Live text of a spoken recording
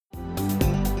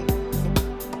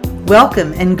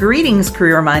Welcome and greetings,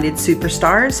 career-minded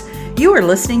superstars. You are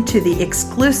listening to the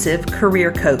exclusive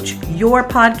Career Coach, your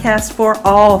podcast for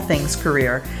all things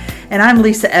career. And I'm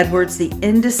Lisa Edwards, the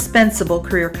indispensable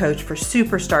career coach for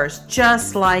superstars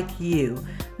just like you.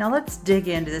 Now let's dig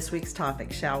into this week's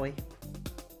topic, shall we?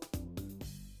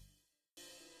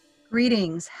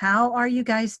 Greetings. How are you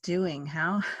guys doing?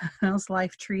 How's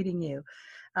life treating you?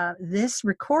 This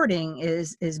recording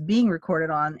is being recorded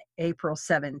on April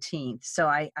 17th. So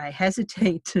I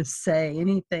hesitate to say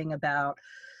anything about,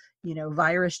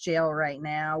 virus jail right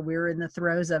now. We're in the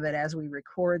throes of it as we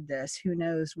record this. Who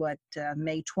knows what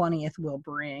May 20th will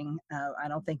bring? I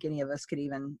don't think any of us could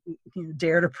even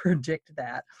dare to predict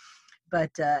that.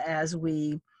 But as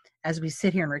we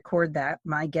sit here and record that,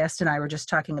 my guest and I were just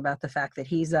talking about the fact that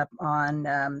he's up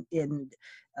in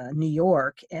New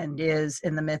York and is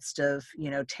in the midst of,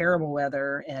 terrible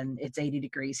weather, and it's 80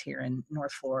 degrees here in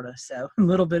North Florida. So a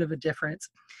little bit of a difference.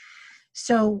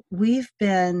 So we've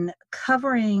been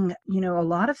covering, a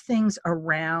lot of things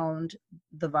around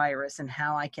the virus and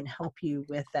how I can help you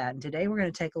with that. And today we're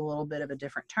going to take a little bit of a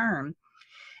different turn.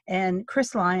 And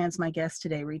Chris Lyons, my guest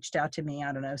today, reached out to me,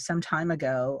 some time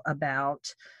ago about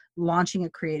launching a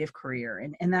creative career.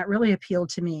 And that really appealed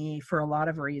to me for a lot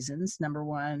of reasons. Number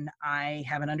one, I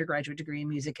have an undergraduate degree in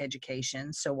music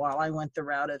education. So while I went the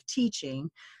route of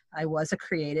teaching, I was a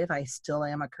creative. I still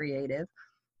am a creative.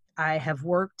 I have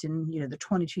worked in, the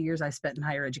 22 years I spent in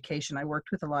higher education, I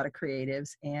worked with a lot of creatives,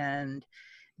 and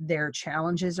their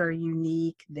challenges are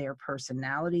unique. Their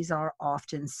personalities are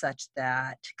often such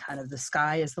that kind of the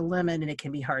sky is the limit, and it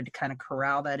can be hard to kind of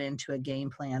corral that into a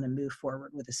game plan and move forward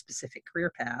with a specific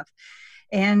career path.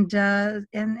 And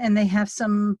they have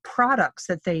some products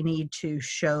that they need to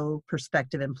show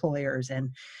prospective employers and,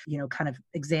 kind of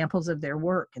examples of their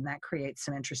work. And that creates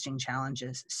some interesting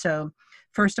challenges. So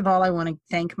first of all, I want to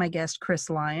thank my guest, Chris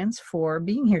Lyons, for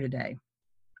being here today.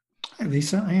 Hi,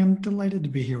 Lisa. I am delighted to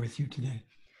be here with you today.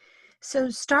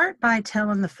 So start by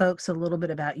telling the folks a little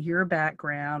bit about your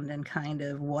background and kind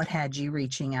of what had you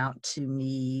reaching out to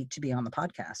me to be on the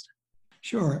podcast.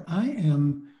 Sure. I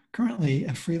am currently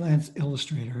a freelance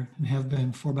illustrator and have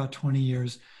been for about 20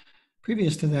 years.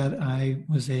 Previous to that, I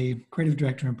was a creative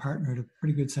director and partner at a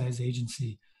pretty good sized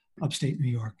agency upstate New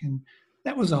York. And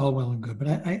that was all well and good.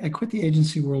 But I quit the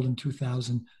agency world in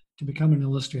 2000 to become an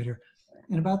illustrator.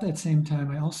 And about that same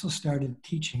time, I also started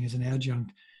teaching as an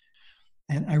adjunct.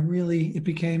 And it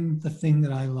became the thing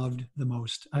that I loved the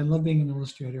most. I love being an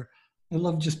illustrator. I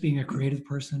love just being a creative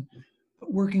person.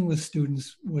 But working with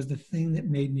students was the thing that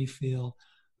made me feel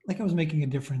like I was making a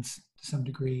difference to some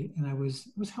degree. And I was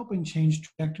helping change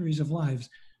trajectories of lives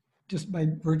just by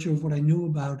virtue of what I knew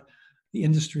about the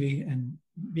industry and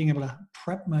being able to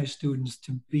prep my students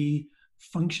to be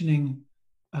functioning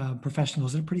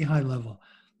professionals at a pretty high level.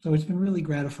 So it's been really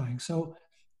gratifying. So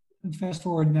and fast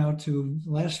forward now to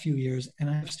the last few years, and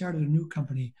I've started a new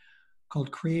company called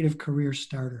Creative Career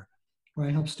Starter, where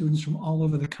I help students from all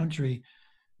over the country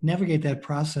navigate that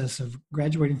process of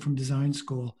graduating from design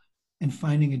school and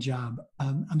finding a job.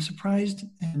 I'm surprised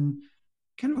and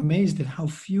kind of amazed at how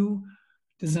few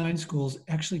design schools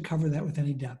actually cover that with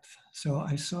any depth. So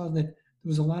I saw that there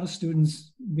was a lot of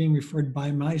students being referred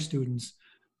by my students,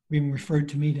 being referred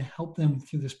to me to help them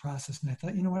through this process. And I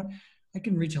thought, you know what? I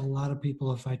can reach a lot of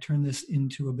people if I turn this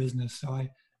into a business. So I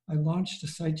launched a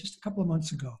site just a couple of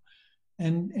months ago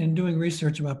and doing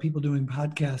research about people doing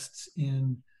podcasts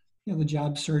in the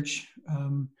job search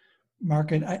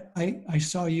market. I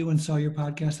saw you and saw your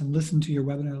podcast and listened to your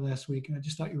webinar last week, and I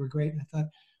just thought you were great. And I thought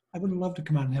I would love to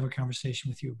come out and have a conversation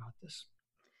with you about this.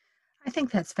 I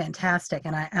think that's fantastic.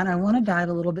 And I want to dive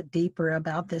a little bit deeper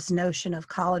about this notion of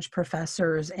college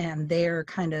professors and their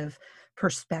kind of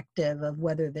perspective of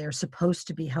whether they're supposed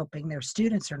to be helping their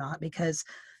students or not. Because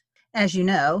as you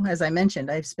know, as I mentioned,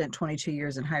 I've spent 22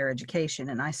 years in higher education,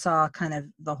 and I saw kind of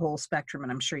the whole spectrum,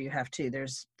 and I'm sure you have too.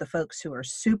 There's the folks who are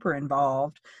super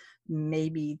involved,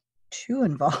 maybe too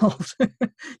involved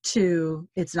to,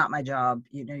 it's not my job,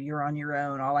 you're on your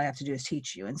own, all I have to do is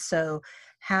teach you. And so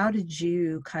how did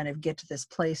you kind of get to this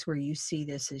place where you see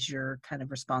this as your kind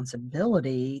of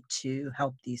responsibility to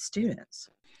help these students?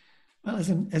 Well, as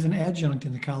an adjunct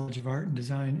in the College of Art and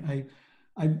Design,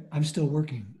 I'm still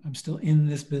working. I'm still in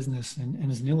this business.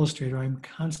 And as an illustrator, I'm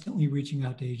constantly reaching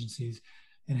out to agencies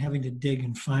and having to dig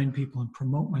and find people and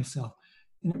promote myself.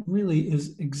 And it really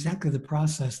is exactly the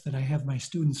process that I have my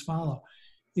students follow.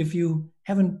 If you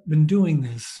haven't been doing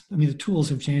this, the tools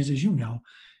have changed, as you know.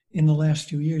 In the last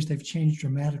few years, they've changed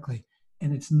dramatically.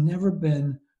 And it's never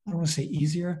been, I don't want to say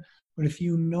easier, but if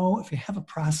you have a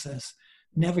process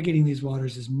navigating these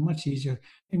waters is much easier.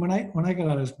 And when I got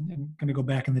out, I'm going to go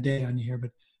back in the day on you here,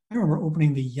 but I remember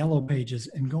opening the yellow pages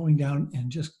and going down and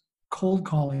just cold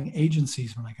calling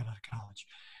agencies when I got out of college.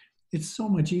 It's so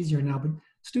much easier now, but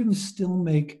students still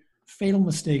make fatal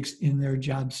mistakes in their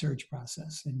job search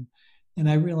process. And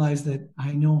I realize that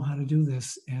I know how to do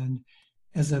this. And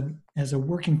as a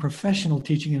working professional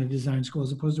teaching in a design school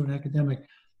as opposed to an academic,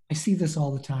 I see this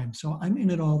all the time. So I'm in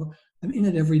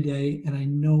it every day, and I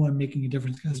know I'm making a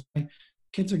difference because my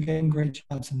kids are getting great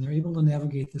jobs and they're able to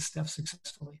navigate this stuff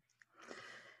successfully.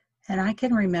 And I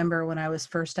can remember when I was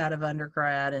first out of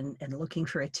undergrad and looking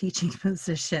for a teaching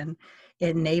position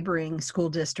in neighboring school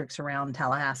districts around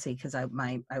Tallahassee, because I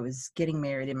was getting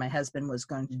married and my husband was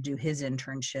going to do his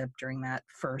internship during that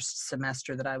first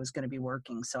semester that I was going to be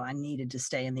working. So I needed to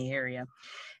stay in the area.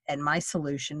 And my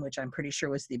solution, which I'm pretty sure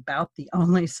was about the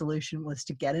only solution, was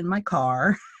to get in my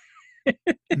car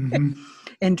Mm-hmm.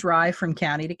 and drive from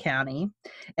county to county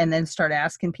and then start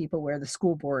asking people where the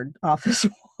school board office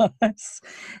was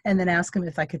and then ask them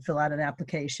if I could fill out an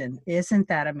application. Isn't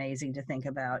that amazing to think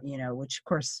about, which of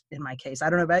course in my case, I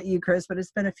don't know about you, Chris, but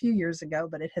it's been a few years ago,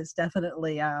 but it has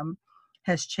definitely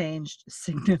has changed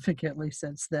significantly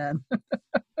since then.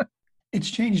 It's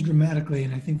changed dramatically,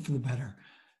 and I think for the better.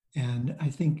 And I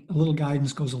think a little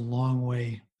guidance goes a long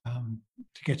way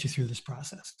to get you through this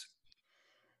process.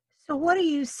 So what do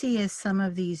you see as some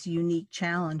of these unique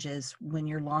challenges when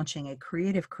you're launching a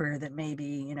creative career that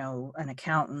maybe, an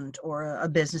accountant or a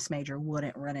business major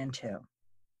wouldn't run into?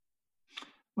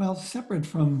 Well, separate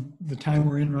from the time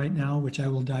we're in right now, which I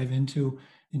will dive into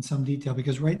in some detail,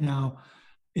 because right now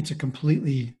it's a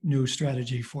completely new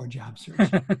strategy for job search.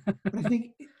 But I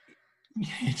think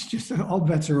it's just all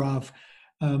bets are off.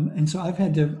 And so I've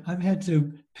had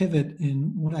to pivot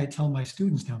in what I tell my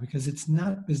students now, because it's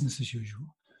not business as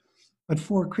usual. But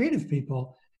for creative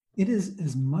people, it is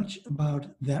as much about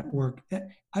that work.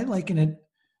 I liken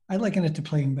it to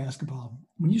playing basketball.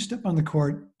 When you step on the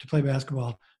court to play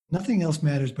basketball, nothing else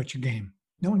matters but your game.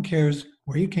 No one cares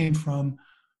where you came from,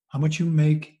 how much you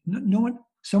make. No one.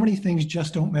 So many things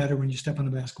just don't matter when you step on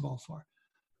a basketball floor.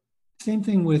 Same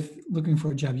thing with looking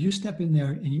for a job. You step in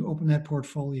there and you open that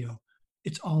portfolio.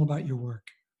 It's all about your work.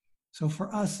 So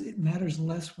for us, it matters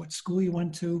less what school you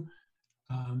went to,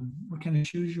 what kind of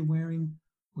shoes you're wearing,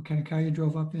 what kind of car you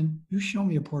drove up in. You show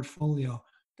me a portfolio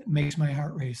that makes my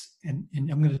heart race, and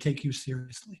I'm going to take you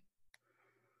seriously.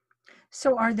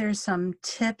 So are there some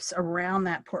tips around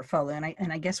that portfolio?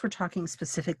 And I guess we're talking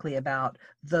specifically about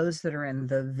those that are in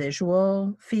the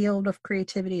visual field of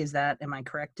creativity. Am I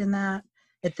correct in that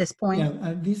at this point?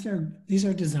 Yeah, these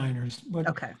are designers, but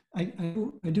Okay. I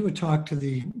do a talk I've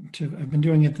been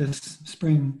doing it this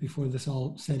spring before this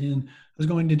all set in. I was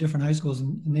going to different high schools,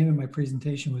 and the name of my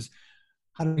presentation was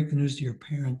how to break the news to your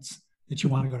parents that you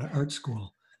want to go to art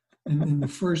school. And the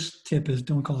first tip is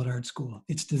don't call it art school.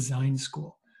 It's design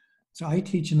school. So I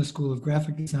teach in the School of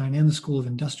Graphic Design and the School of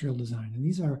Industrial Design. And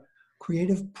these are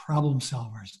creative problem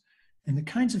solvers. And the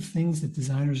kinds of things that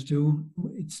designers do,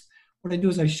 what I do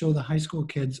is I show the high school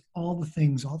kids all the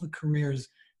things, all the careers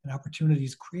and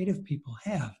opportunities creative people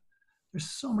have. There's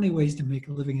so many ways to make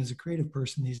a living as a creative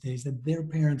person these days that their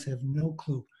parents have no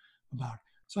clue about.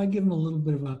 So I give them a little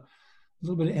bit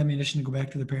of ammunition to go back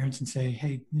to their parents and say,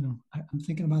 hey, I'm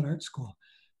thinking about art school.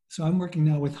 So I'm working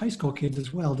now with high school kids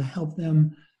as well to help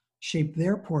them shape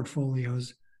their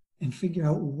portfolios and figure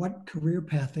out what career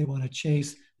path they want to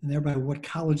chase and thereby what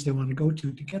college they want to go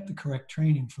to get the correct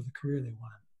training for the career they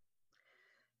want.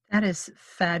 That is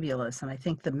fabulous. And I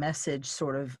think the message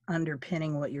sort of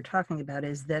underpinning what you're talking about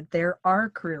is that there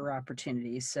are career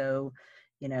opportunities. So,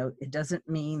 it doesn't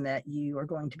mean that you are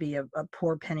going to be a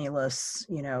poor, penniless,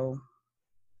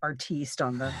 artiste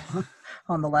on the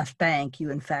on the left bank.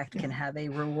 You in fact can have a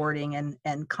rewarding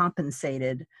and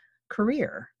compensated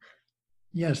career.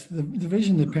 Yes, the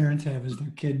vision that parents have is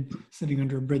their kid sitting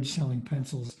under a bridge selling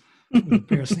pencils with a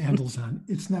pair of sandals on.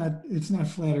 It's not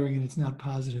flattering, and it's not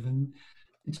positive, and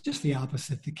it's just the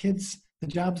opposite. The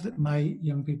jobs that my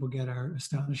young people get are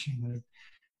astonishing.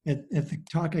 At the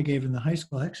talk I gave in the high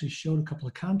school, I actually showed a couple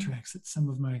of contracts that some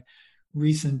of my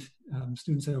recent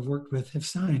students that I've worked with have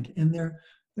signed, and they're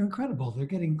incredible. They're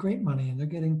getting great money, and they're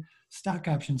getting stock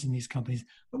options in these companies.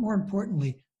 But more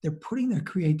importantly, they're putting their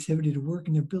creativity to work,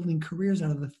 and they're building careers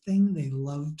out of the thing they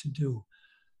love to do,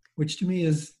 which to me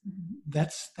is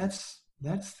that's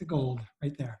the gold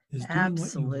right there, is doing what you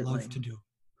Absolutely. love to do.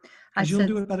 I Because you'll said,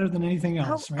 do it better than anything oh,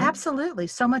 else, right? absolutely.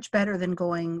 So much better than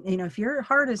going, if your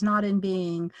heart is not in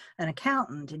being an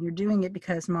accountant and you're doing it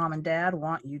because mom and dad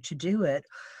want you to do it,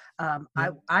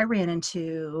 Yep. I ran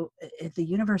into at the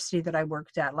university that I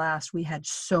worked at last, we had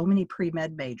so many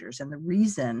pre-med majors. And the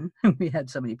reason we had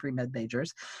so many pre-med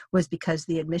majors was because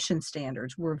the admission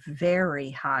standards were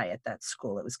very high at that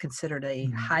school. It was considered a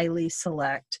Mhm. highly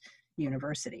select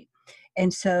university.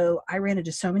 And so I ran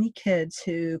into so many kids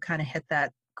who kind of hit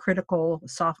that critical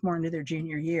sophomore into their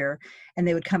junior year, and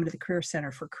they would come to the career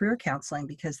center for career counseling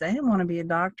because they didn't want to be a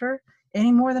doctor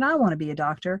any more than I want to be a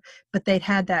doctor, but they'd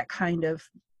had that kind of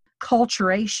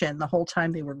culturation the whole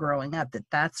time they were growing up, that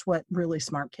that's what really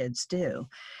smart kids do.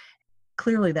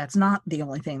 Clearly that's not the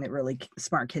only thing that really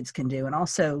smart kids can do. And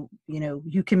also,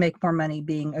 you can make more money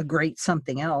being a great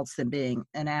something else than being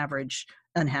an average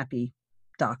unhappy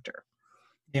doctor.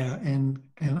 Yeah, and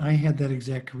I had that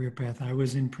exact career path. I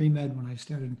was in pre-med when I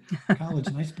started college,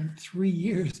 and I spent 3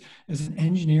 years as an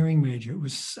engineering major. It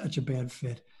was such a bad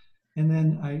fit. And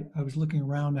then I was looking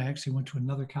around. I actually went to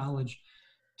another college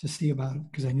to see about it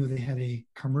because I knew they had a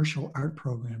commercial art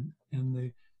program. And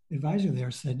the advisor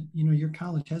there said, your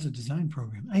college has a design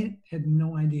program. I had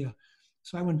no idea.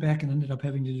 So I went back and ended up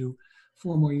having to do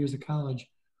 4 more years of college,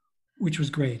 which was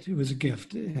great. It was a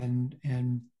gift.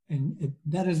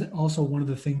 That is also one of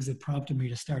the things that prompted me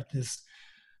to start this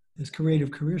creative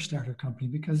career starter company,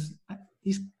 because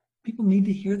these people need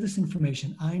to hear this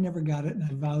information. I never got it, and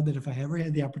I vowed that if I ever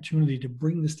had the opportunity to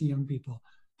bring this to young people,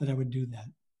 that I would do that.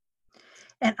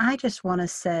 And I just want to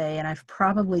say, and I've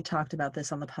probably talked about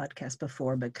this on the podcast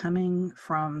before, but coming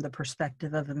from the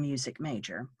perspective of a music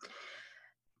major,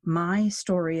 my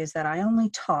story is that I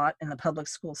only taught in the public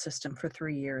school system for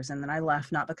 3 years. And then I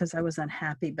left, not because I was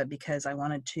unhappy, but because I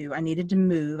needed to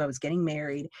move. I was getting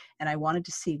married and I wanted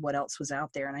to see what else was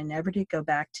out there. And I never did go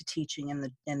back to teaching in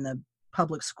the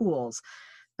public schools.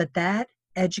 But that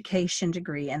education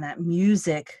degree and that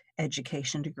music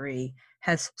education degree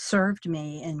has served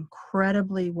me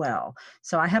incredibly well.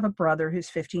 So I have a brother who's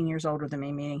 15 years older than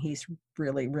me, meaning he's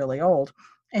really, really old.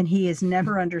 And he has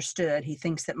never understood. He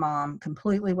thinks that mom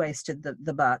completely wasted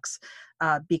the bucks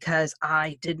because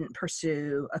I didn't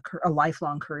pursue a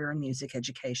lifelong career in music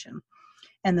education.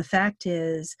 And the fact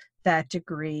is, that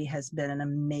degree has been an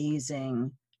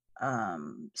amazing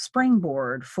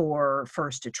springboard for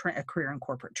first a career in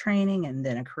corporate training, and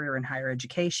then a career in higher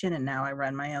education. And now I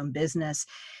run my own business.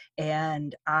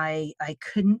 And I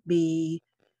couldn't be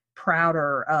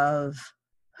prouder of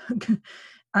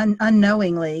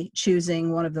unknowingly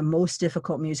choosing one of the most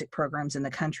difficult music programs in the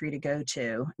country to go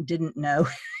to. Didn't know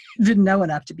didn't know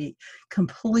enough to be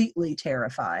completely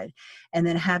terrified, and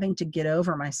then having to get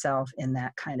over myself in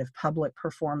that kind of public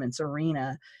performance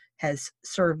arena has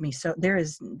served me. So there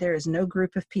is no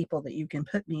group of people that you can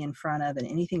put me in front of, and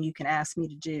anything you can ask me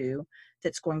to do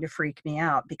that's going to freak me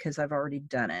out, because I've already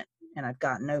done it and I've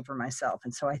gotten over myself.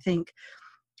 And so I think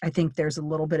there's a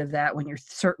little bit of that when you're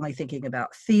certainly thinking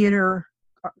about theater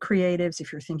creatives.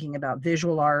 If you're thinking about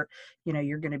visual art,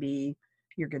 you're going to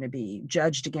be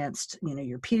judged against,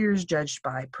 your peers, judged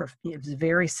by it's a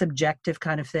very subjective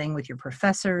kind of thing with your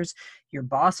professors. Your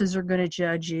bosses are going to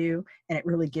judge you, and it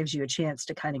really gives you a chance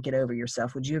to kind of get over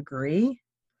yourself. Would you agree?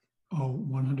 Oh,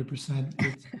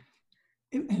 100%.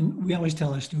 And we always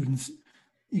tell our students,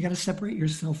 you got to separate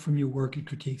yourself from your work and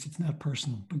critiques. It's not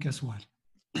personal, but guess what?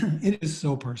 It is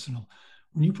so personal.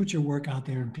 When you put your work out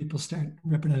there and people start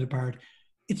ripping it apart,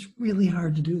 it's really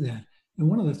hard to do that. And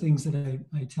one of the things that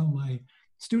I tell my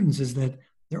students is that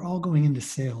they're all going into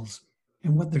sales,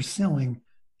 and what they're selling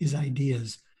is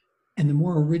ideas. And the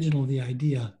more original the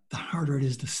idea, the harder it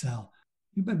is to sell.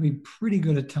 You better be pretty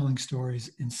good at telling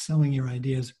stories and selling your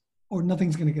ideas, or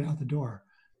nothing's going to get out the door.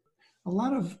 A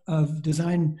lot of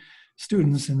design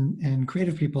students and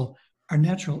creative people are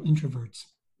natural introverts.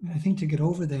 And I think to get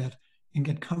over that and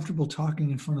get comfortable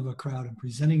talking in front of a crowd and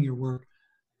presenting your work,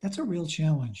 that's a real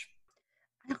challenge.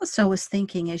 I also was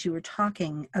thinking, as you were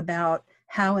talking, about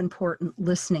how important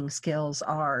listening skills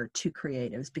are to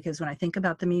creatives, because when I think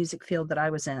about the music field that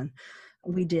I was in,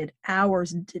 we did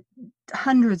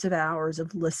hundreds of hours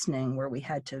of listening, where we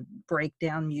had to break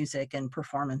down music and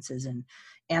performances and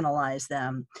analyze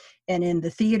them. And in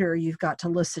the theater, you've got to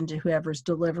listen to whoever's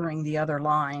delivering the other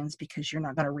lines, because you're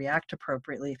not going to react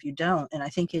appropriately if you don't. And I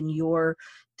think in your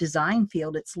design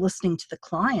field, it's listening to the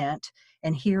client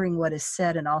and hearing what is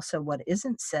said and also what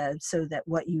isn't said, so that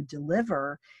what you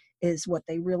deliver is what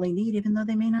they really need, even though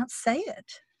they may not say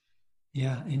it.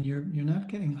 Yeah, and you're not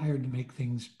getting hired to make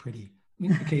things pretty. I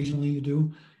mean, occasionally you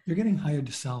do. You're getting hired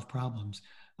to solve problems.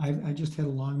 I just had a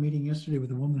long meeting yesterday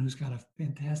with a woman who's got a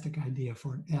fantastic idea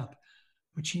for an app,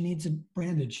 but she needs it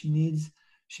branded. She needs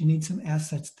some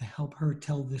assets to help her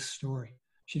tell this story.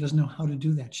 She doesn't know how to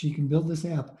do that. She can build this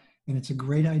app, and it's a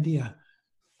great idea,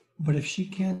 But if she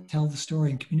can't tell the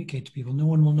story and communicate to people, no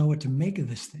one will know what to make of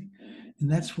this thing.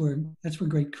 And that's where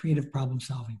great creative problem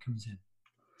solving comes in.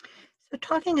 So,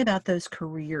 talking about those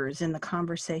careers and the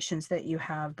conversations that you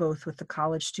have both with the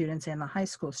college students and the high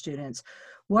school students,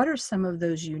 what are some of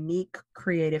those unique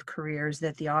creative careers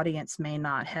that the audience may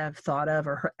not have thought of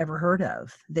or ever heard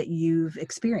of that you've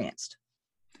experienced?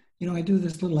 I do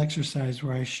this little exercise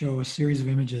where I show a series of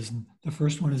images, and the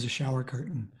first one is a shower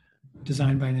curtain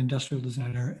designed by an industrial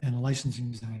designer and a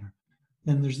licensing designer.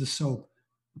 Then there's the soap,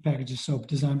 a package of soap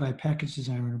designed by a package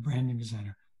designer and a branding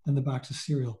designer. Then the box of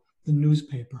cereal, the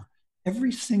newspaper.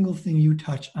 Every single thing you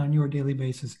touch on your daily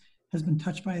basis has been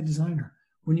touched by a designer.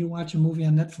 When you watch a movie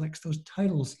on Netflix, those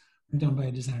titles are done by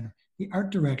a designer. The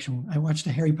art direction, I watched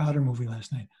a Harry Potter movie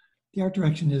last night. The art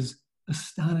direction is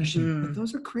astonishing, but Mm.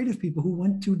 those are creative people who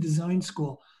went to design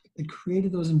school that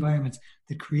created those environments,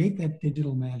 that create that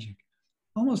digital magic.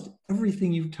 Almost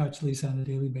everything you touch, Lisa, on a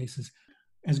daily basis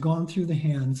has gone through the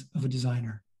hands of a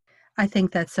designer. I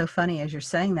think that's so funny as you're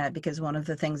saying that, because one of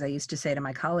the things I used to say to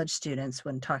my college students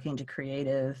when talking to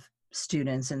creative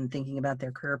students and thinking about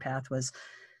their career path was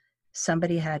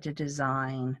somebody had to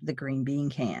design the green bean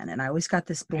can. And I always got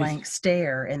this Right. blank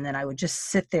stare. And then I would just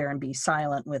sit there and be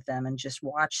silent with them and just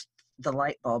watch the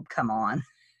light bulb come on.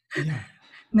 Yeah.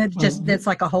 And it's Well, just, it's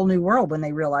like a whole new world when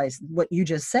they realize what you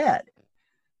just said.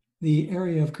 the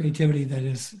area of creativity that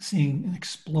is seeing an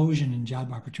explosion in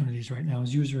job opportunities right now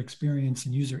is user experience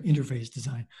and user interface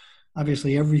design.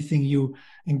 Obviously, everything you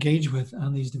engage with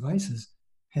on these devices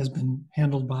has been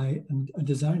handled by a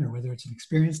designer, whether it's an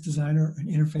experience designer, an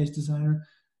interface designer.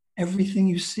 Everything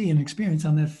you see and experience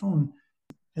on that phone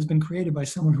has been created by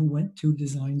someone who went to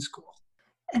design school.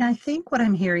 And I think what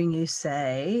I'm hearing you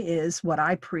say is what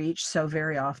I preach so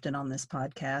very often on this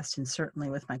podcast, and certainly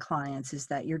with my clients, is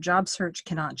that your job search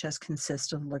cannot just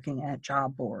consist of looking at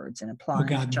job boards and Oh applying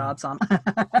to God, no. jobs on.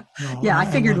 No, Yeah, I I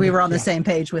figured wanted we to, were on the yeah. same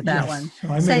page with that Yes. one. So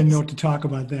I made a Say, note to talk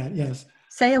about that. Yes.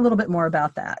 say a little bit more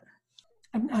about that.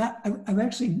 I've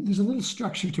actually, there's a little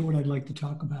structure to what I'd like to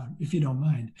talk about, if you don't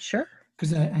mind. Sure.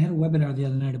 Because I had a webinar the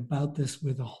other night about this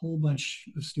with a whole bunch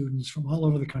of students from all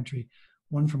over the country,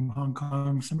 one from Hong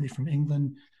Kong, somebody from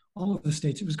England, all over the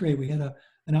States. It was great. We had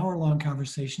an hour-long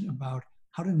conversation about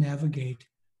how to navigate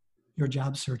your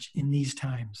job search in these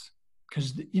times.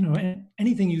 Because,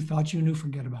 anything you thought you knew,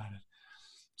 forget about it.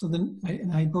 So then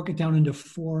I broke it down into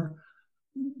four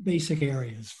basic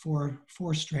areas, four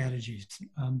strategies.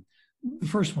 The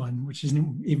first one, which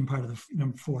isn't even part of the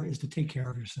number four, is to take care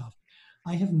of yourself.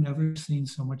 I have never seen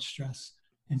so much stress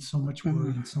and so much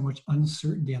worry and so much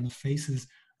uncertainty on the faces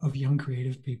of young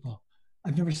creative people.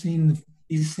 I've never seen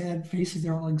these sad faces.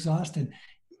 They're all exhausted.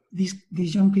 These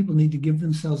young people need to give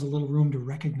themselves a little room to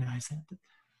recognize that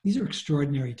these are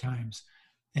extraordinary times,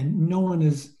 and no one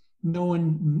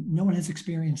has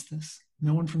experienced this.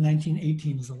 No one from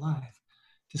 1918 is alive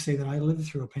to say that I lived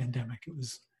through a pandemic. It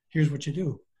was, here's what you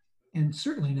do. And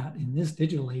certainly not in this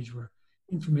digital age where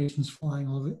information's flying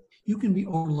all over. You can be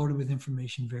overloaded with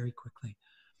information very quickly.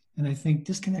 And I think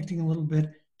disconnecting a little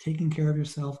bit, taking care of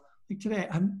yourself. Like today,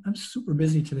 I'm super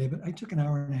busy today, but I took an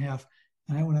hour and a half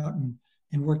and I went out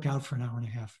and worked out for an hour and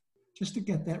a half just to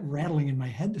get that rattling in my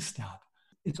head to stop.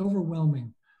 It's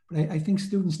overwhelming, but I think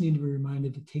students need to be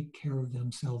reminded to take care of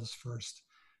themselves first.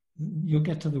 You'll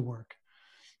get to the work.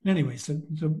 Anyway, so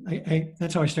I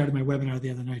that's how I started my webinar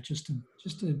the other night, just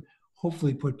to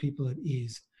hopefully put people at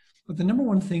ease. But the number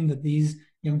one thing that these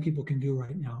young people can do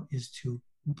right now is to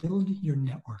build your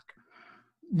network.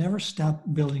 Never stop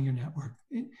building your network.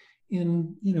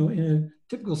 In a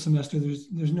typical semester,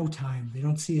 there's no time. They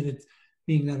don't see it as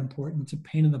being that important. It's a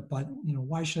pain in the butt.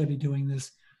 Why should I be doing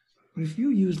this? But if you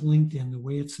use LinkedIn the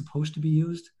way it's supposed to be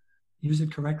used, use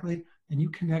it correctly, and you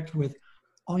connect with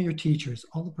all your teachers,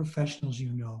 all the professionals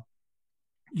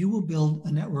you will build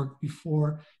a network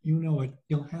before you know it.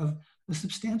 You'll have a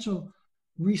substantial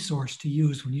resource to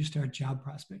use when you start job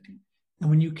prospecting. And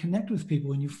when you connect with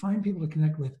people, when you find people to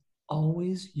connect with,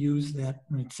 always use that.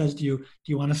 When it says to you, do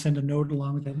you want to send a note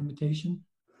along with that invitation?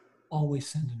 Always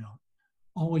send a note.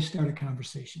 Always start a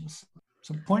conversation.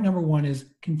 So point number one is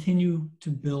continue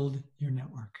to build your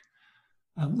network.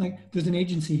 There's an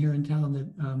agency here in town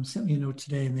that sent me a note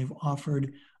today, and they've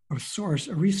offered a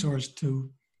resource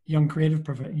to young creative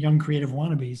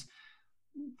wannabes.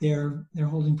 They're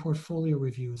holding portfolio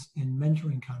reviews and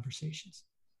mentoring conversations.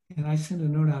 And I sent a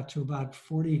note out to about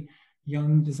 40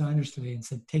 young designers today and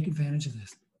said, take advantage of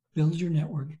this. Build your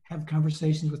network, have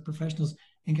conversations with professionals,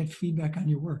 and get feedback on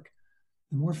your work.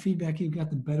 The more feedback you've got,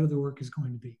 the better the work is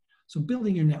going to be. So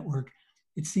building your network,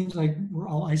 it seems like we're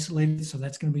all isolated, so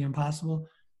that's going to be impossible.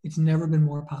 It's never been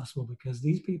more possible because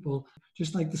these people,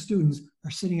 just like the students,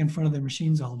 are sitting in front of their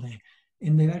machines all day,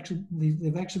 and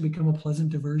they've actually become a pleasant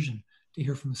diversion to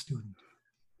hear from a student.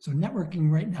 So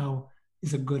networking right now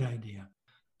is a good idea.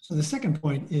 So the second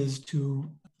point is to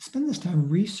spend this time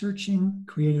researching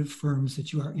creative firms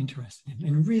that you are interested in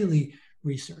and really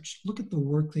research. Look at the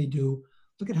work they do,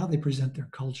 look at how they present their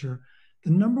culture.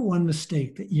 The number one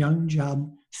mistake that young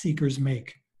job seekers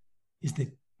make is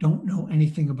they don't know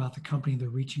anything about the company they're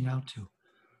reaching out to.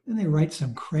 Then they write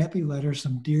some crappy letter,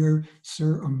 some dear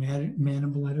sir or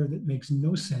madam letter that makes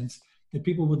no sense that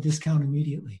people will discount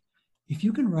immediately. If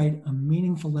you can write a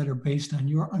meaningful letter based on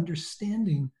your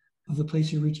understanding of the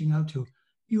place you're reaching out to,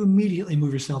 you immediately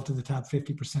move yourself to the top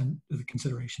 50% of the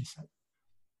consideration set.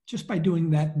 Just by doing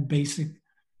that basic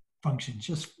function,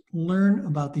 just learn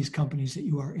about these companies that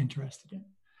you are interested in.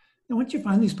 And once you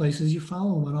find these places, you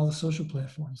follow them on all the social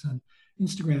platforms, on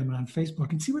Instagram and on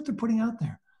Facebook, and see what they're putting out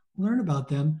there. Learn about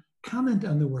them, comment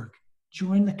on the work,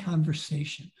 join the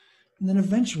conversation. And then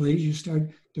eventually you start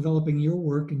developing your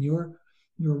work and your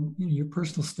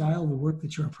personal style, the work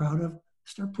that you're proud of,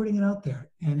 start putting it out there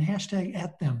and hashtag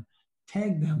at them,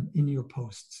 tag them in your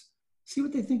posts. See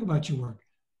what they think about your work.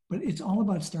 But it's all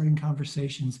about starting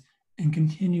conversations and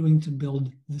continuing to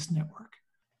build this network.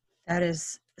 That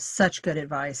is such good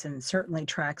advice and certainly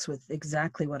tracks with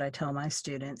exactly what I tell my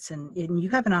students. And you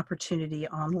have an opportunity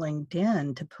on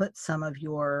LinkedIn to put some of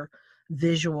your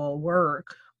visual work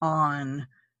on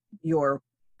your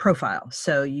profile.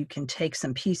 So you can take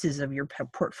some pieces of your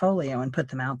portfolio and put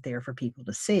them out there for people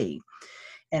to see.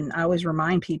 And I always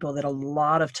remind people that a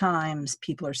lot of times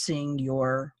people are seeing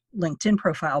your LinkedIn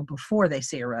profile before they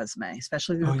see a resume,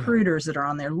 especially the recruiters that are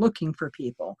on there looking for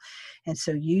people. And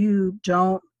so you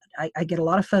don't, I get a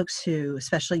lot of folks who,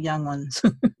 especially young ones,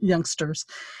 youngsters,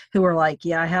 who are like,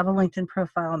 yeah, I have a LinkedIn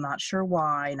profile. I'm not sure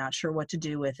why, not sure what to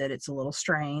do with it. It's a little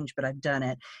strange, but I've done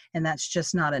it. And that's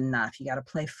just not enough. You got to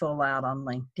play full out on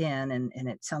LinkedIn. And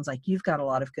it sounds like you've got a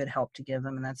lot of good help to give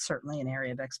them. And that's certainly an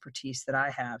area of expertise that I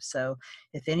have. So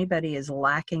if anybody is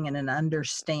lacking in an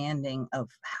understanding of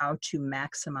how to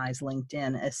maximize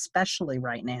LinkedIn, especially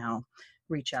right now,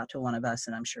 reach out to one of us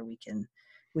and I'm sure we can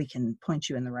point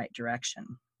you in the right direction.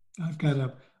 I've got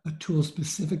a tool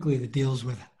specifically that deals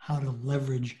with how to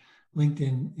leverage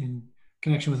LinkedIn in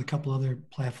connection with a couple other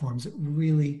platforms that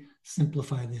really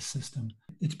simplify this system.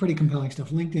 It's pretty compelling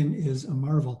stuff. LinkedIn is a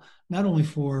marvel, not only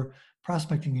for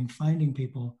prospecting and finding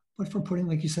people, but for putting,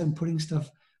 like you said, putting stuff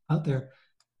out there.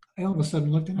 I all of a sudden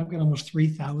looked and I've got almost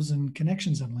 3,000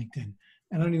 connections on LinkedIn.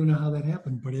 I don't even know how that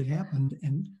happened, but it happened.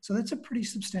 And so that's a pretty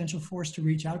substantial force to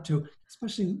reach out to,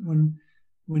 especially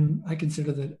when I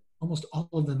consider that almost all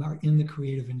of them are in the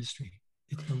creative industry.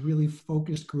 It's a really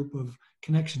focused group of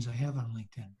connections I have on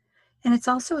LinkedIn. And it's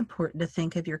also important to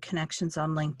think of your connections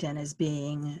on LinkedIn as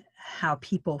being how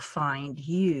people find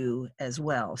you as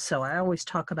well. So I always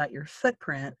talk about your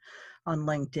footprint on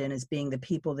LinkedIn as being the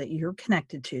people that you're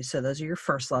connected to. So those are your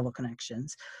first level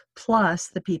connections, plus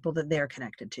the people that they're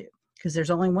connected to, because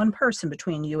there's only one person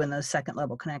between you and those second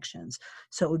level connections.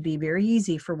 So it would be very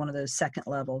easy for one of those second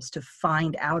levels to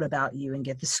find out about you and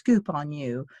get the scoop on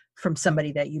you from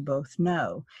somebody that you both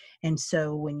know. And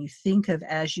so when you think of,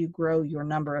 as you grow your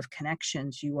number of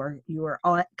connections, you are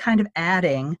all kind of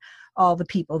adding all the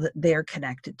people that they're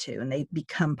connected to, and they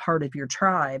become part of your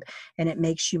tribe, and it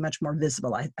makes you much more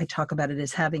visible. I talk about it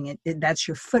as having that's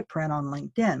your footprint on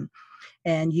LinkedIn.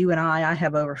 And you and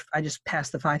I just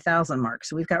passed the 5,000 mark.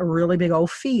 So we've got really big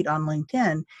old feet on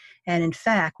LinkedIn. And in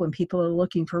fact, when people are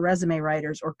looking for resume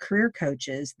writers or career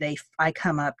coaches, I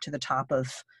come up to the top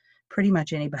of pretty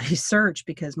much anybody's search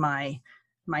because my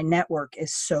network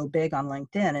is so big on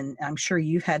LinkedIn. And I'm sure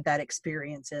you've had that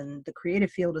experience in the creative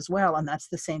field as well. And that's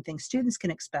the same thing students can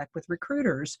expect with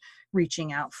recruiters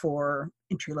reaching out for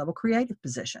entry-level creative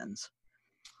positions.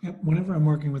 Whenever I'm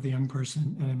working with a young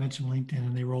person and I mention LinkedIn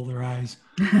and they roll their eyes,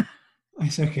 I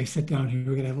say, okay, sit down here.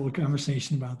 We're going to have a little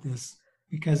conversation about this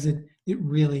because it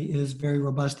really is very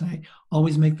robust. And I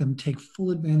always make them take full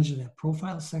advantage of that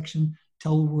profile section,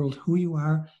 tell the world who you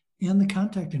are and the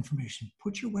contact information.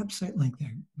 Put your website link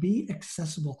there. Be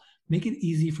accessible. Make it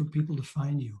easy for people to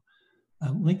find you.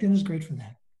 LinkedIn is great for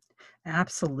that.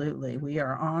 Absolutely. We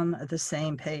are on the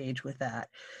same page with that.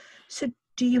 So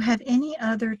do you have any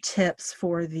other tips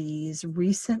for these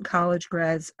recent college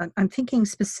grads? I'm thinking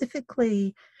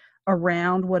specifically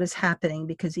around what is happening,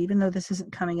 because even though this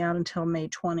isn't coming out until May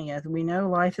 20th, we know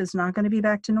life is not going to be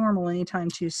back to normal anytime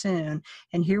too soon.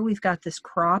 And here we've got this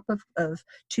crop of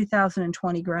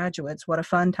 2020 graduates. What a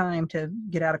fun time to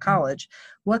get out of college.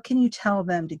 What can you tell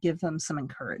them to give them some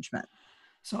encouragement?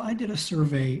 So I did a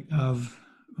survey of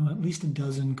at least a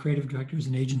dozen creative directors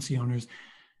and agency owners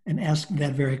and ask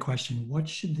that very question. What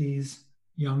should these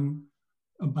young,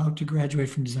 about to graduate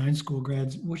from design school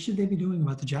grads, what should they be doing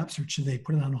about the job search? Should they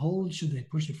put it on hold? Should they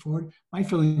push it forward? My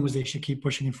feeling was they should keep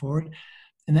pushing it forward.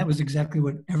 And that was exactly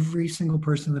what every single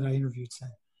person that I interviewed said.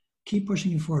 Keep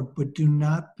pushing it forward, but do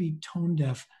not be tone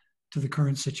deaf to the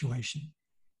current situation.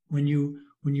 When you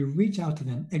reach out to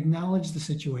them, acknowledge the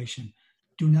situation.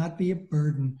 Do not be a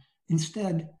burden.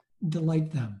 Instead,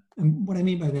 delight them. And what I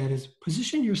mean by that is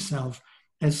position yourself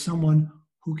as someone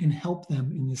who can help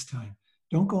them in this time.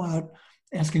 Don't go out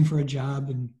asking for a job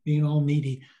and being all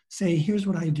needy. Say, here's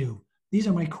what I do. These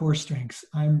are my core strengths.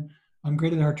 I'm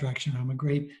great at art direction. I'm a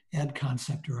great ad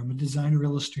conceptor. I'm a designer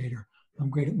illustrator. I'm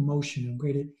great at motion. I'm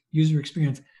great at user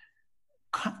experience.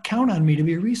 Count on me to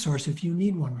be a resource if you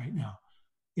need one right now.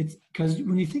 It's because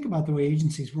when you think about the way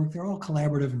agencies work, they're all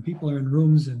collaborative and people are in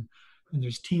rooms and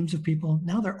there's teams of people.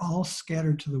 Now they're all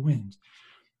scattered to the wind.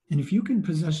 And if you can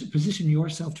position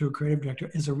yourself to a creative director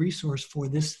as a resource for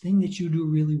this thing that you do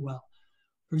really well.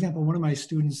 For example, one of my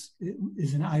students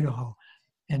is in Idaho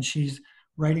and she's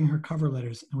writing her cover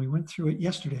letters. And we went through it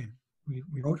yesterday.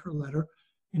 We wrote her letter.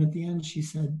 And at the end, she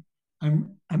said,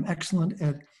 I'm excellent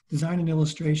at design and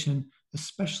illustration,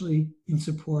 especially in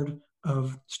support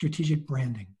of strategic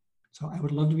branding. So I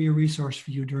would love to be a resource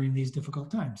for you during these difficult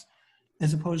times.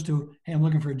 As opposed to, hey, I'm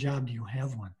looking for a job. Do you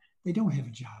have one? They don't have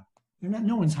a job.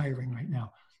 No one's hiring right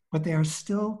now, but they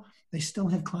still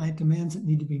have client demands that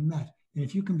need to be met. And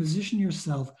if you can position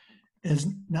yourself as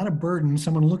not a burden,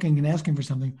 someone looking and asking for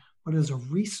something, but as a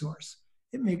resource,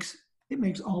 it makes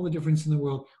all the difference in the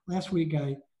world. Last week,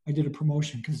 I did a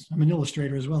promotion because I'm an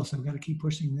illustrator as well, so I've got to keep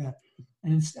pushing that.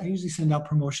 And I usually send out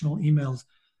promotional emails.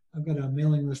 I've got a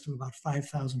mailing list of about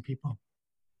 5,000 people.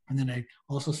 And then I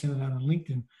also send it out on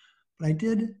LinkedIn. But I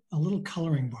did a little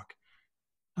coloring book.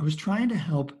 I was trying to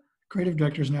help creative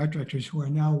directors and art directors who are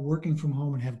now working from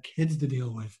home and have kids to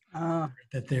deal with,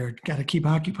 that they're got to keep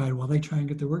occupied while they try and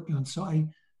get their work done. So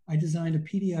I designed a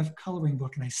PDF coloring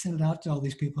book and I sent it out to all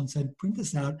these people and said, print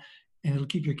this out and it'll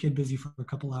keep your kid busy for a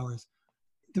couple hours.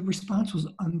 The response was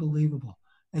unbelievable.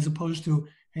 As opposed to,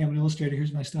 hey, I'm an illustrator,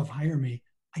 here's my stuff, hire me.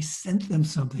 I sent them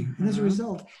something. Mm-hmm. And as a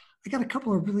result, I got a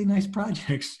couple of really nice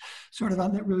projects, sort of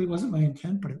on that really wasn't my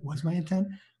intent, but it was my intent.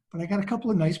 But I got a couple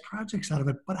of nice projects out of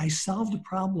it. But I solved a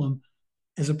problem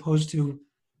as opposed to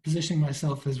positioning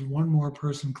myself as one more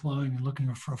person clawing and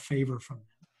looking for a favor from them.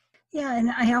 Yeah, and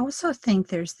I also think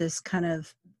there's this kind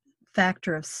of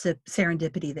factor of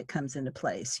serendipity that comes into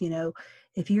place. You know,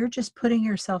 if you're just putting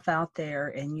yourself out there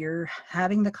and you're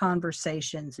having the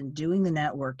conversations and doing the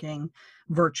networking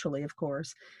virtually, of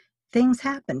course, things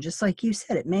happen. Just like you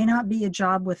said, it may not be a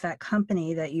job with that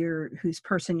company that whose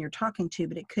person you're talking to,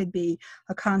 but it could be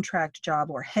a contract job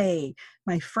or, hey,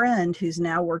 my friend who's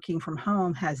now working from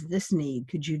home has this need.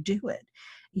 Could you do it?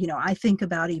 You know, I think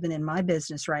about even in my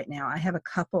business right now, I have a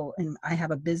couple and I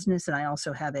have a business and I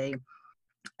also have a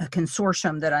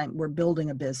consortium that we're building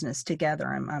a business together.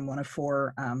 I'm one of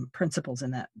four principals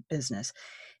in that business.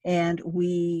 And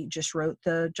we just wrote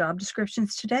the job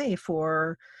descriptions today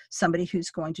for somebody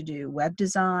who's going to do web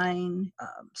design,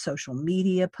 social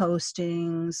media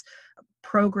postings,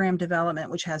 program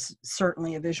development, which has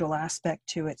certainly a visual aspect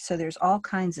to it. So there's all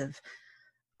kinds of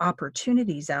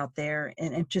opportunities out there,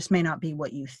 and it just may not be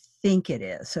what you think it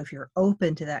is. So if you're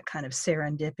open to that kind of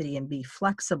serendipity and be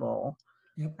flexible,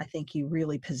 yep, I think you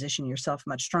really position yourself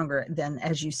much stronger than,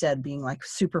 as you said, being like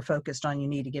super focused on you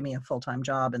need to give me a full-time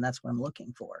job and that's what I'm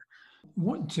looking for.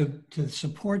 To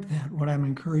support that, what I'm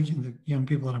encouraging the young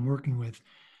people that I'm working with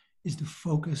is to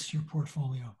focus your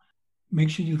portfolio.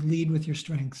 Make sure you lead with your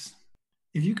strengths.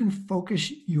 If you can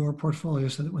focus your portfolio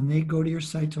so that when they go to your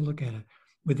site to look at it,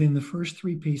 within the first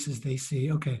three pieces, they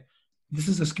see, okay, this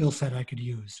is a skill set I could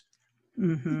use.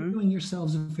 Mm-hmm. You're doing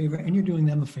yourselves a favor and you're doing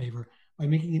them a favor by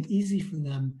making it easy for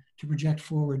them to project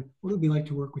forward what it would be like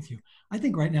to work with you. I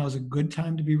think right now is a good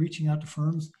time to be reaching out to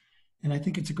firms. And I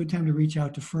think it's a good time to reach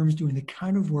out to firms doing the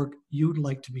kind of work you'd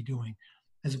like to be doing,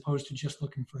 as opposed to just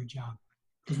looking for a job.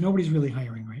 Because nobody's really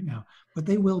hiring right now, but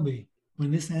they will be.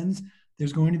 When this ends,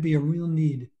 there's going to be a real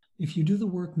need. If you do the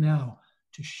work now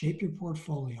to shape your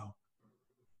portfolio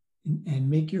and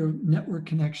make your network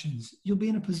connections, you'll be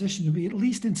in a position to be at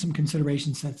least in some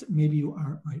consideration sets that maybe you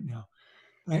aren't right now.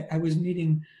 I was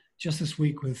meeting just this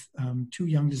week with two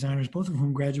young designers, both of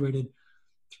whom graduated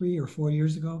 3 or 4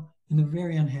 years ago, and they're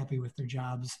very unhappy with their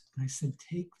jobs. And I said,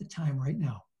 take the time right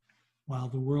now, while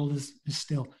the world is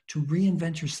still, to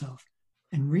reinvent yourself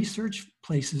and research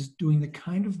places doing the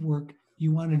kind of work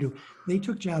you want to do. They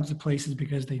took jobs at places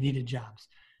because they needed jobs.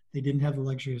 They didn't have the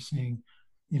luxury of saying,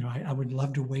 I would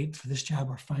love to wait for this job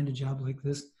or find a job like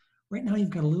this. Right now, you've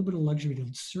got a little bit of luxury to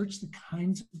search the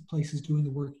kinds of places doing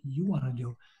the work you want to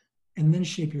do, and then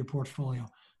shape your portfolio.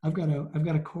 I've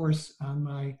got a course on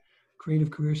my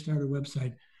Creative Career Starter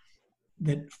website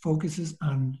that focuses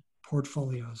on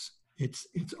portfolios. It's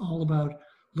all about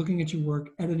looking at your work,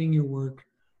 editing your work,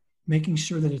 making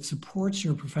sure that it supports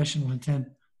your professional intent,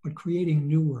 but creating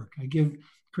new work. I give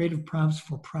creative prompts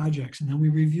for projects, and then we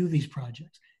review these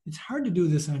projects. It's hard to do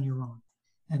this on your own.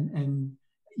 And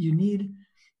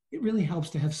it really helps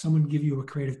to have someone give you a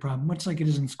creative problem, much like it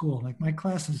is in school. Like my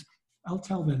classes, I'll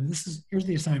tell them, here's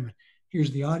the assignment.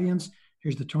 Here's the audience.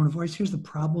 Here's the tone of voice. Here's the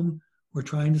problem we're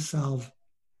trying to solve.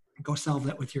 Go solve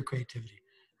that with your creativity.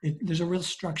 There's a real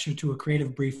structure to a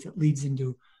creative brief that leads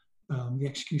into the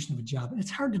execution of a job. And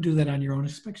it's hard to do that on your own,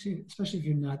 especially if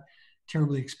you're not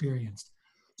terribly experienced.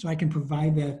 So I can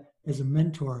provide that as a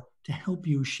mentor to help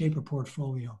you shape a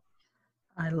portfolio.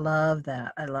 I love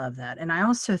that. I love that. And I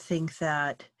also think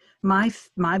that my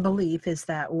belief is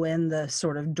that when the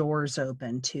sort of doors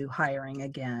open to hiring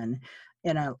again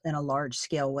in a large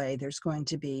scale way, there's going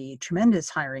to be tremendous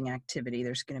hiring activity.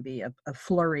 There's going to be a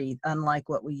flurry, unlike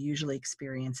what we usually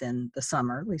experience in the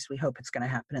summer. At least we hope it's going to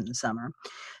happen in the summer.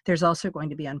 There's also going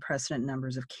to be unprecedented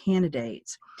numbers of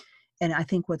candidates. And I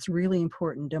think what's really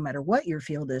important, no matter what your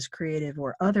field is, creative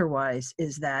or otherwise,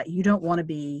 is that you don't want to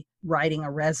be writing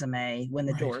a resume when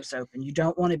the Right. doors open. You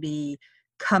don't want to be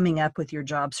coming up with your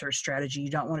job search strategy. You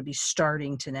don't want to be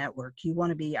starting to network. You want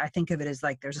to be, I think of it as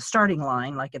like there's a starting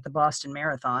line, like at the Boston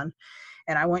Marathon,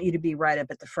 and I want you to be right up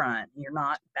at the front. You're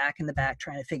not back in the back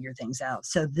trying to figure things out.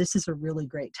 So this is a really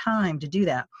great time to do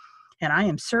that. And I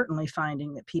am certainly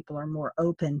finding that people are more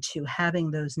open to having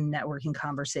those networking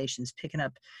conversations, picking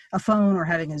up a phone or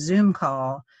having a Zoom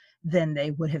call than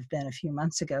they would have been a few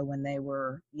months ago when they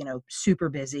were, super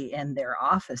busy in their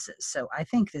offices. So I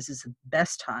think this is the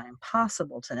best time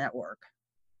possible to network.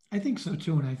 I think so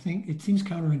too. And I think it seems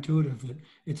counterintuitive that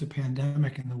it's a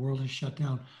pandemic and the world is shut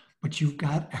down, but you've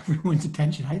got everyone's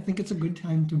attention. I think it's a good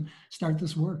time to start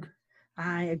this work.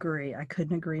 I agree. I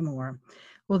couldn't agree more.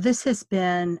 Well, this has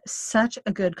been such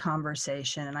a good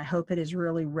conversation, and I hope it has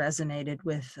really resonated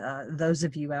with those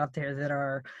of you out there that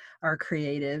are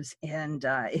creatives. And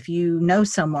if you know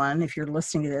someone, if you're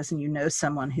listening to this and you know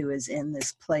someone who is in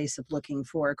this place of looking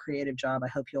for a creative job, I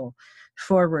hope you'll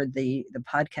forward the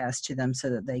podcast to them so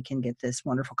that they can get this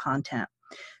wonderful content.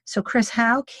 So, Chris,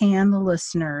 how can the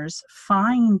listeners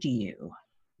find you?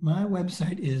 My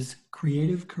website is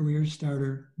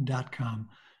creativecareerstarter.com.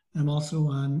 I'm also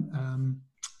on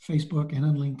Facebook and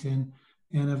on LinkedIn,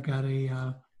 and I've got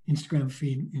a Instagram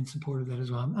feed in support of that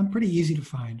as well. I'm pretty easy to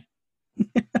find.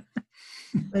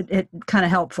 But it kind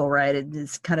of helpful, right?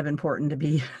 It's kind of important to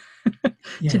be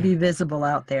to be visible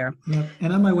out there. Yeah,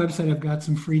 and on my website, I've got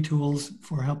some free tools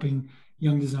for helping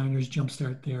young designers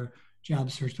jumpstart their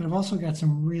job search. But I've also got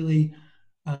some really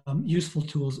useful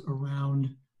tools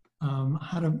around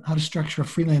how to structure a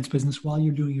freelance business while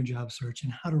you're doing your job search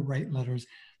and how to write letters.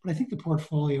 But I think the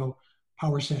portfolio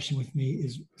power session with me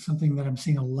is something that I'm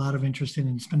seeing a lot of interest in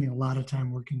and spending a lot of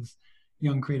time working with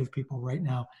young creative people right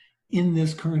now. In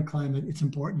this current climate, it's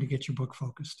important to get your book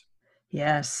focused.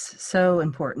 Yes, so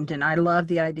important. And I love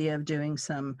the idea of doing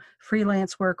some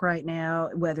freelance work right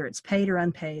now. Whether it's paid or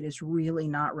unpaid is really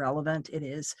not relevant. It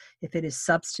is, if it is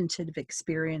substantive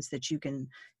experience that you can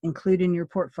include in your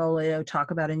portfolio,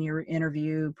 talk about in your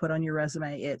interview, put on your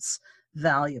resume, it's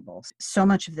valuable. So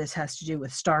much of this has to do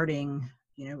with starting,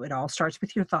 it all starts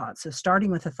with your thoughts. So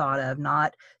starting with the thought of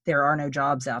not, there are no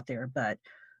jobs out there, but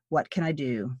what can I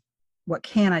do? What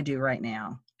can I do right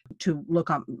now to look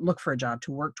for a job,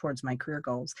 to work towards my career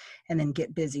goals, and then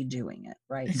get busy doing it,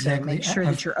 right? Exactly. So make sure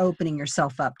that you're opening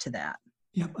yourself up to that.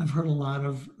 Yep, I've heard a lot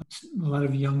of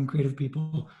young creative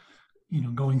people,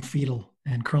 going fetal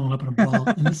and curling up in a ball.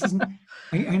 And this isn't.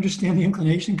 I understand the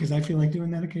inclination because I feel like doing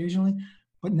that occasionally.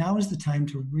 But now is the time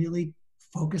to really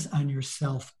focus on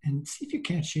yourself and see if you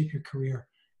can't shape your career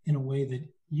in a way that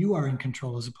you are in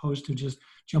control, as opposed to just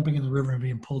jumping in the river and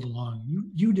being pulled along.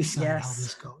 You decide how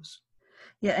this goes.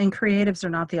 Yeah, and creatives are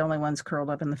not the only ones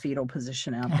curled up in the fetal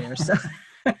position out there. So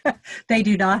they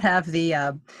do not have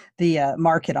the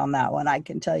market on that one, I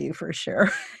can tell you for sure.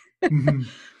 Mm-hmm.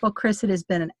 Well, Chris, it has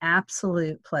been an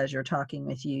absolute pleasure talking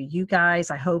with you. You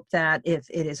guys, I hope that if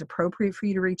it is appropriate for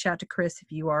you to reach out to Chris,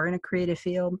 if you are in a creative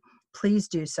field, please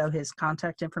do so. His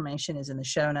contact information is in the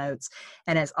show notes.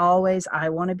 And as always, I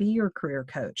want to be your career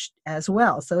coach as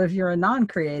well. So if you're a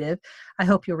non-creative, I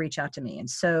hope you'll reach out to me. And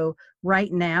so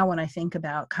right now, when I think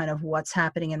about kind of what's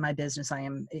happening in my business, I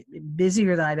am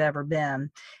busier than I've ever been.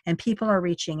 And people are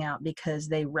reaching out because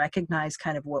they recognize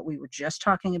kind of what we were just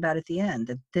talking about at the end,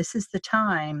 that this is the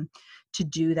time to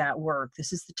do that work.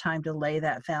 This is the time to lay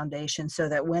that foundation so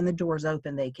that when the doors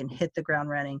open, they can hit the ground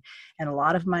running. And a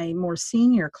lot of my more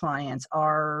senior clients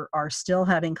are still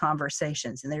having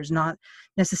conversations, and there's not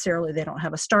necessarily, they don't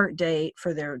have a start date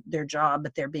for their job,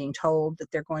 but they're being told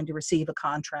that they're going to receive a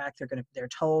contract. They're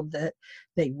told that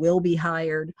they will be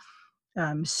hired.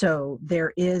 So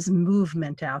there is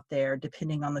movement out there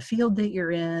depending on the field that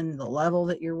you're in, the level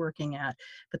that you're working at.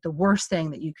 But the worst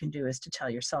thing that you can do is to tell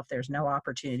yourself there's no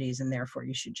opportunities and therefore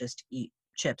you should just eat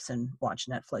chips and watch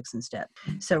Netflix instead.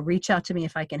 So reach out to me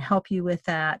if I can help you with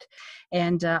that.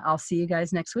 And I'll see you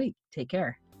guys next week. Take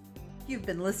care. You've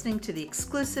been listening to The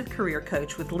Exclusive Career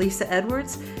Coach with Lisa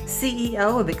Edwards,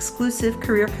 CEO of Exclusive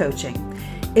Career Coaching.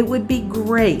 It would be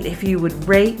great if you would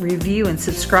rate, review, and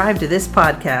subscribe to this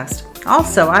podcast.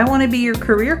 Also, I want to be your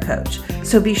career coach,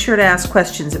 so be sure to ask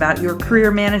questions about your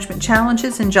career management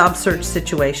challenges and job search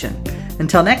situation.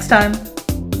 Until next time.